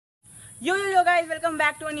Yo guys, welcome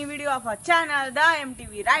back to a new video of a channel the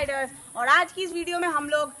MTV Riders. और आज की इस video में हम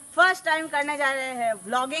लोग फर्स्ट टाइम करने जा रहे हैं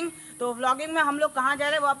व्लॉगिंग। तो व्लॉगिंग में हम लोग कहाँ जा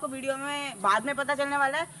रहे हैं वो आपको वीडियो में बाद में पता चलने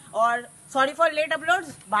वाला है। और सॉरी फॉर लेट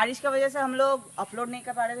अपलोड्स, बारिश की वजह से हम लोग अपलोड नहीं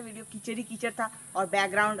कर पा रहे थे, वीडियो कीचड़ ही कीचड़ था और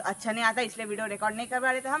बैकग्राउंड अच्छा नहीं आता, इसलिए वीडियो रिकॉर्ड नहीं कर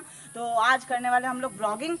पा रहे थे हम। तो आज करने वाले हम लोग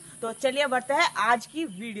व्लॉगिंग। तो चलिए बढ़ते हैं आज की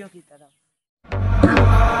वीडियो की तरफ।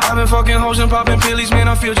 I've been fucking hoes and popping pillies, man,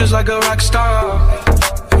 I feel just like a rock star.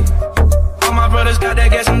 All my brothers got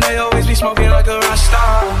that gas and they always be smoking like a rock star.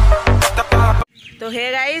 तो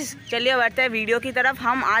hey guys, चलिए बढ़ते हैं video की तरफ।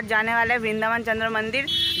 हम आज जाने वाले हैं वृंदावन चंद्र मंदिर,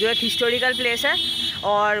 जो एक हिस्टोरिकल प्लेस है।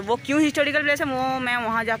 और वो क्यों हिस्टोरिकल प्लेस है वो मैं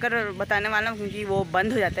वहाँ जाकर बताने वाला हूँ, क्योंकि वो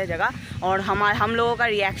बंद हो जाता है जगह। और हम लोगों का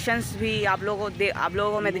रिएक्शंस भी आप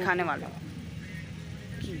लोगों को मैं दिखाने वाला हूँ।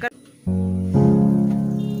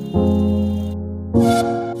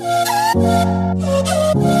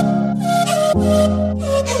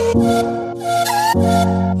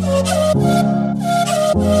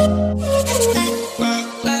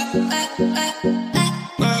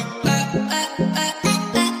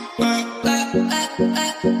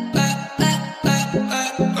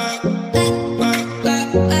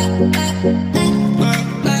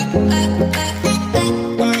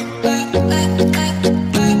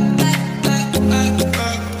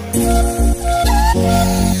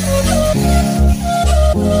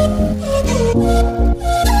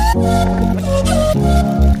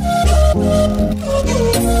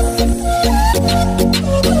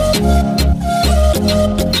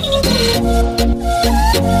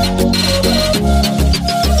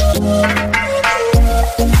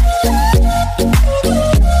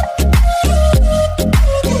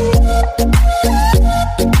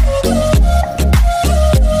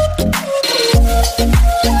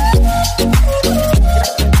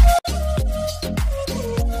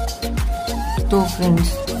 तो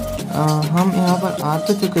फ्रेंड्स, हम यहाँ पर आ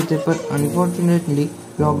तो चुके थे, पर अनफॉर्चुनेटली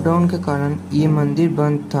लॉकडाउन के कारण ये मंदिर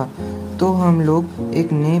बंद था। तो हम लोग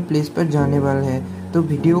एक नए प्लेस पर जाने वाले हैं। तो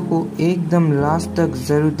वीडियो को एकदम लास्ट तक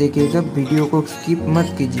ज़रूर देखिएगा, वीडियो को स्किप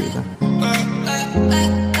मत कीजिएगा।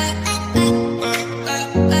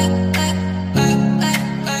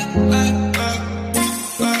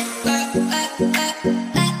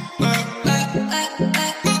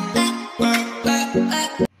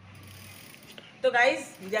 तो गाइज,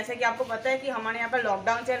 जैसे कि आपको पता है कि हमारे यहाँ पर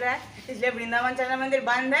लॉकडाउन चल रहा है, इसलिए वृंदावन चंद्र मंदिर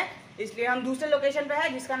बंद है। इसलिए हम दूसरे लोकेशन पे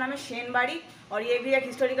है, जिसका नाम है शेनबाड़ी। और ये भी एक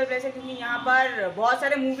हिस्टोरिकल प्लेस है, क्योंकि यहाँ पर बहुत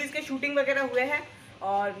सारे मूवीज़ के शूटिंग वगैरह हुए हैं।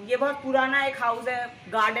 और ये बहुत पुराना एक हाउस है,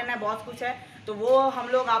 गार्डन है, बहुत कुछ है। तो वो हम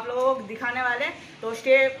लोग आप लोगों को दिखाने वाले हैं।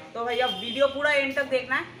 तो भैया वीडियो पूरा एंड तक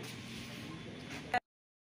देखना है।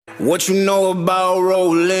 What you know about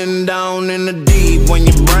rolling down in the deep? When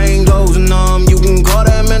your brain goes numb, you can call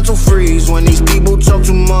that mental freeze. When these people talk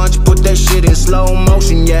too much, put that shit in slow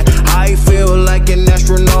motion. Yeah, I feel like an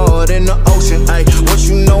astronaut in the ocean. Ay, what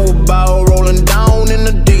you know about rolling down in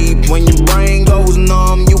the deep? When your brain goes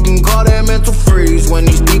numb, you can call that mental freeze.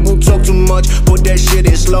 When these people talk too much, put that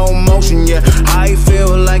shit in slow motion. Yeah, I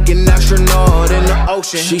feel like an astronaut in the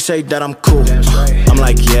ocean. She say that I'm cool. I'm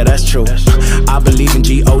like, yeah, that's true. I believe in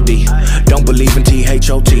G.O.D. Don't believe in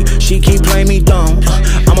T.H.O.T. She keep playing me dumb.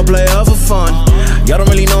 I'm a player for fun. Y'all don't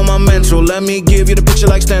really know my mental. Let me give you the picture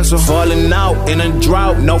like stencil. Falling out in a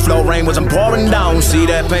drought. No flow, rain wasn't pouring down. See,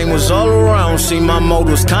 that pain was all around. See, my mode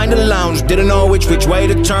was kinda lounge. Didn't know which way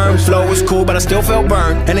to turn. Flow was cool, but I still felt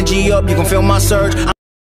burned. Energy up, you can feel my surge.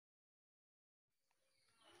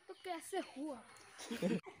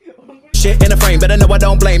 Shit in a frame, better know I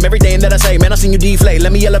don't blame everything that I say. Man, I seen you deflate.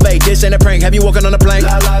 Let me elevate. This ain't a prank. Have you walking on a plane?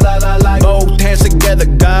 Both hands together,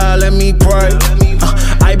 God, let me pray.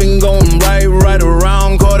 I been going right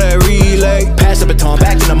around, call that relay. Pass the baton,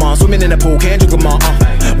 back in the mall, swimming in the pool, can't drink them all.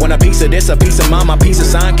 Want a piece of this, a piece of mine, my piece of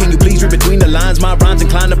sign. Can you please read between the lines? My rhymes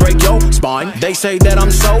inclined to break your spine. They say that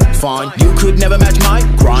I'm so fine, you could never match my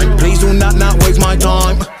grind. Please do not waste my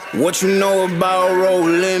time. What you know about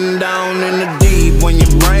rolling down in the deep? When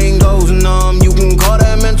your brain goes numb, you can call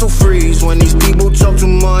that mental freeze. When these people talk too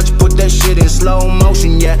much, put that shit in slow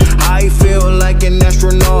motion. Yeah, I feel like an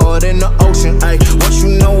astronaut in the ocean. Ay, what you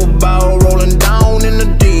know about rolling down in the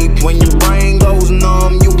deep? When your brain goes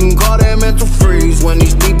numb, you can call that mental freeze. When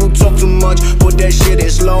these people talk too much, put that shit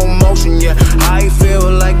in slow motion. Yeah, I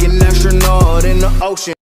feel like an astronaut in the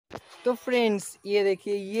ocean. तो friends, ये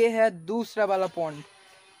देखिए, ये है दूसरा वाला pond.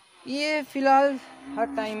 ये फिलहाल हर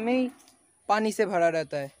time में ही पानी से भरा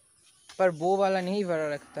रहता है, पर वो वाला नहीं भरा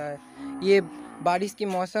रखता है। ये बारिश की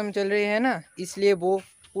मौसम चल रही है ना, इसलिए वो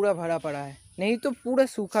पूरा भरा पड़ा है, नहीं तो पूरा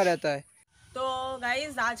सूखा रहता है। तो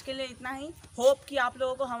गाइज आज के लिए इतना ही। होप कि आप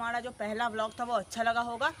लोगों को हमारा जो पहला व्लॉग था वो अच्छा लगा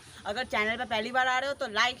होगा। अगर चैनल पर पहली बार आ रहे हो तो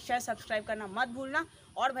लाइक शेयर सब्सक्राइब करना मत भूलना।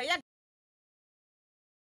 और भैया